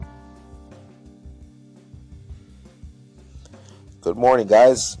Good morning,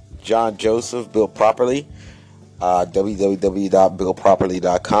 guys. John Joseph, Built Properly.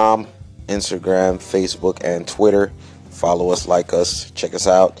 www.builtproperly.com. Instagram, Facebook, and Twitter. Follow us, like us, check us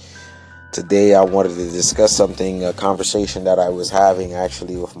out. Today, I wanted to discuss something, a conversation that I was having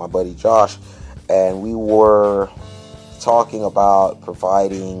actually with my buddy Josh, and we were talking about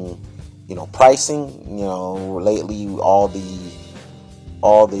providing, pricing. Lately all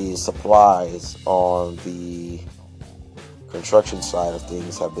the supplies on the construction side of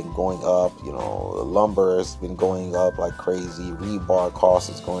things have been going up. Lumber has been going up like crazy. Rebar cost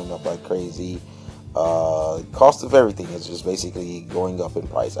is going up like crazy. Cost of everything is just basically going up in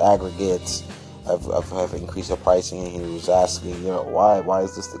price. Aggregates have increased the pricing, and he was asking, why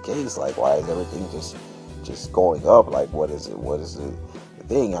is this the case? Like, why is everything just going up? Like, what is it? What is the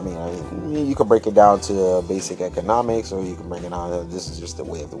thing? I mean, you can break it down to basic economics, or you can bring it down to this is just the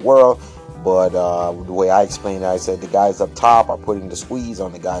way of the world. But the way I explained it, I said the guys up top are putting the squeeze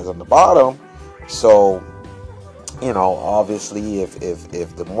on the guys on the bottom. So, obviously,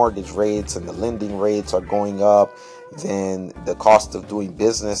 if the mortgage rates and the lending rates are going up, then the cost of doing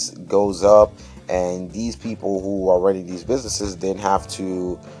business goes up, and these people who are running these businesses then have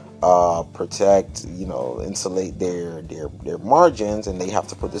to protect, insulate their margins, and they have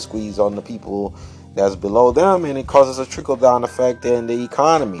to put the squeeze on the people that's below them, and it causes a trickle down effect in the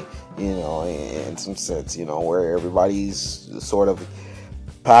economy. In some sense, where everybody's sort of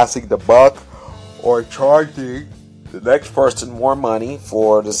passing the buck or charging the next person more money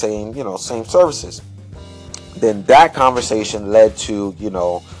for the same services. Then that conversation led to,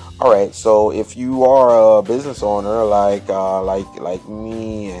 all right, so if you are a business owner like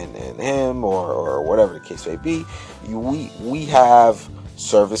me and him, or whatever the case may be, we have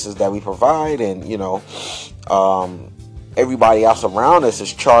services that we provide, and everybody else around us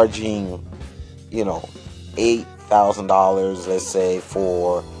is charging, $8,000, let's say,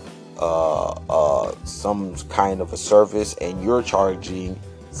 for some kind of a service, and you're charging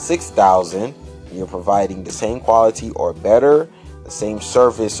 6,000. You're providing the same quality or better, the same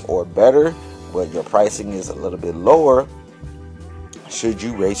service or better, but your pricing is a little bit lower. Should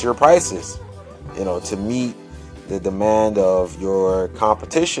you raise your prices, to meet the demand of your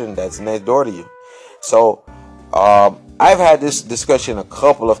competition that's next door to you? So, I've had this discussion a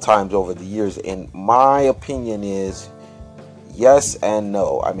couple of times over the years, and my opinion is yes and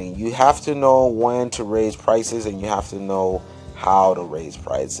no. I mean, you have to know when to raise prices, and you have to know how to raise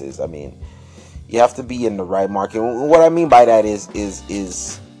prices. I mean, you have to be in the right market. What I mean by that is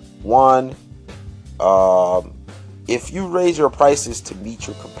one, if you raise your prices to meet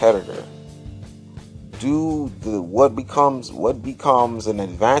your competitor, what becomes an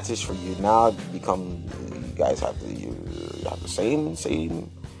advantage for you now become you guys have the same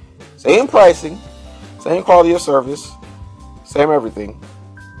pricing, same quality of service, same everything.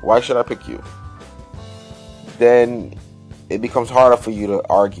 Why should I pick you? Then it becomes harder for you to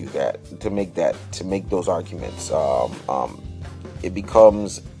argue to make those arguments. It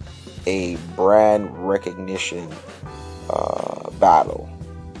becomes a brand recognition battle.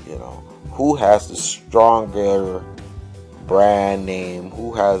 Who has the stronger brand name?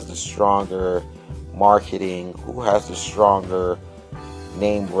 Who has the stronger marketing? Who has the stronger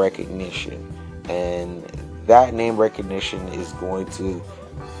name recognition? And that name recognition is going to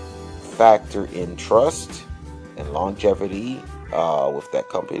factor in trust and longevity with that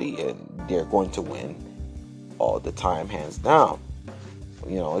company, and they're going to win all the time, hands down.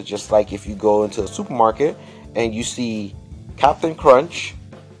 It's just like if you go into a supermarket and you see Captain Crunch,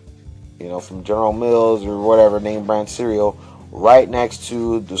 from General Mills or whatever name brand cereal, right next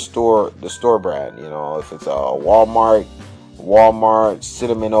to the store brand. If it's a Walmart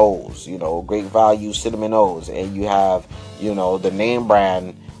Cinnamon O's, Great Value Cinnamon O's, and you have, the name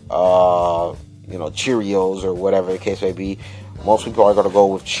brand, Cheerios or whatever the case may be. Most people are going to go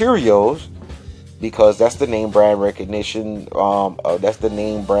with Cheerios because that's the name brand recognition. That's the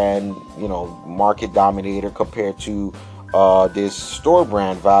name brand, market dominator compared to this store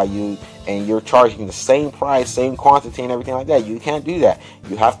brand value, and you're charging the same price, same quantity, and everything like that. You can't do that.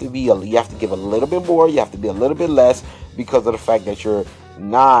 You have to give a little bit more. You have to be a little bit less because of the fact that you're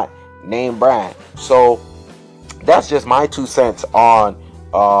not name brand. So that's just my 2 cents on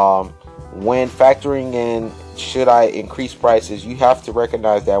when factoring in should I increase prices. You have to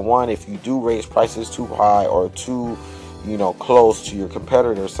recognize that, one, if you do raise prices too high or too close to your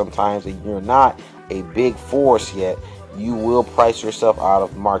competitors sometimes, and you're not a big force yet, you will price yourself out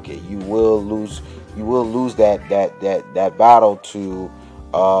of the market. You will lose that battle to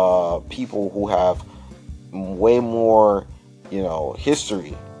people who have way more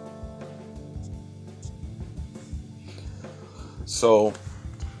history. So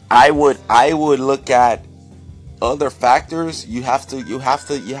I would look at other factors. You have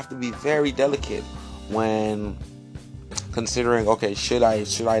to be very delicate when considering, okay, should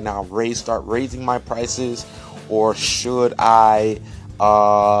I now start raising my prices, or should I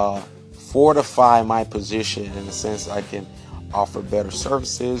fortify my position in the sense I can offer better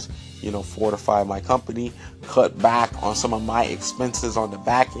services, fortify my company, cut back on some of my expenses on the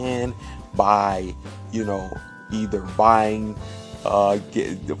back end by, either buying,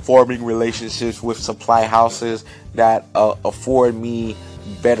 forming relationships with supply houses that afford me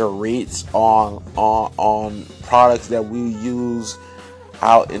better rates on products that we use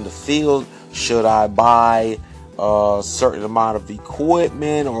out in the field. Should I buy a certain amount of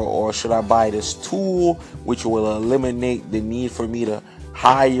equipment, or should I buy this tool which will eliminate the need for me to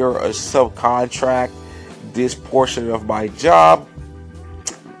hire a subcontract this portion of my job,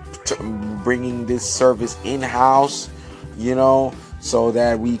 bringing this service in-house, so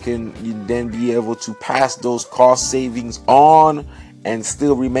that we can then be able to pass those cost savings on and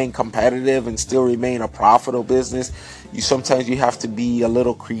still remain competitive and still remain a profitable business. Sometimes you have to be a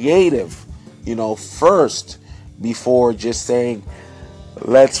little creative, first, before just saying,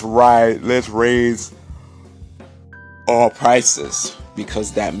 let's raise all prices,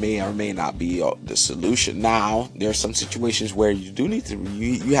 because that may or may not be the solution. Now, there are some situations where you do need to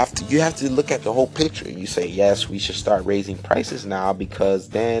you have to look at the whole picture. You say, yes, we should start raising prices now, because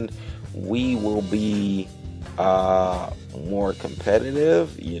then we will be more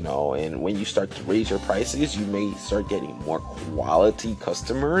competitive, and when you start to raise your prices, you may start getting more quality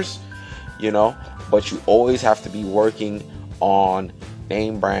customers, but you always have to be working on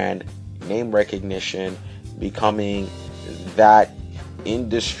name brand, name recognition, becoming that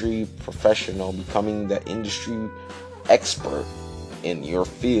industry professional, becoming the industry expert in your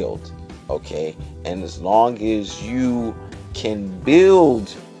field. Okay, and as long as you can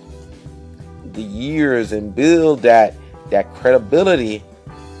build the years and build that credibility,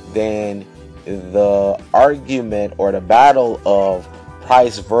 then the argument or the battle of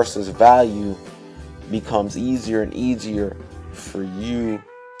price versus value becomes easier and easier for you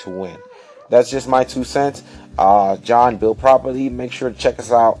to win. That's just my 2 cents. John Build Property. Make sure to check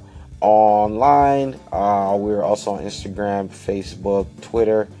us out online. We're also on Instagram, Facebook,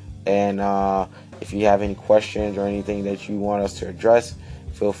 Twitter, and if you have any questions or anything that you want us to address,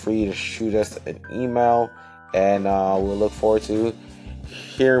 feel free to shoot us an email, and we'll look forward to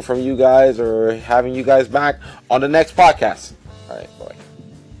hearing from you guys or having you guys back on the next podcast. All right, bye.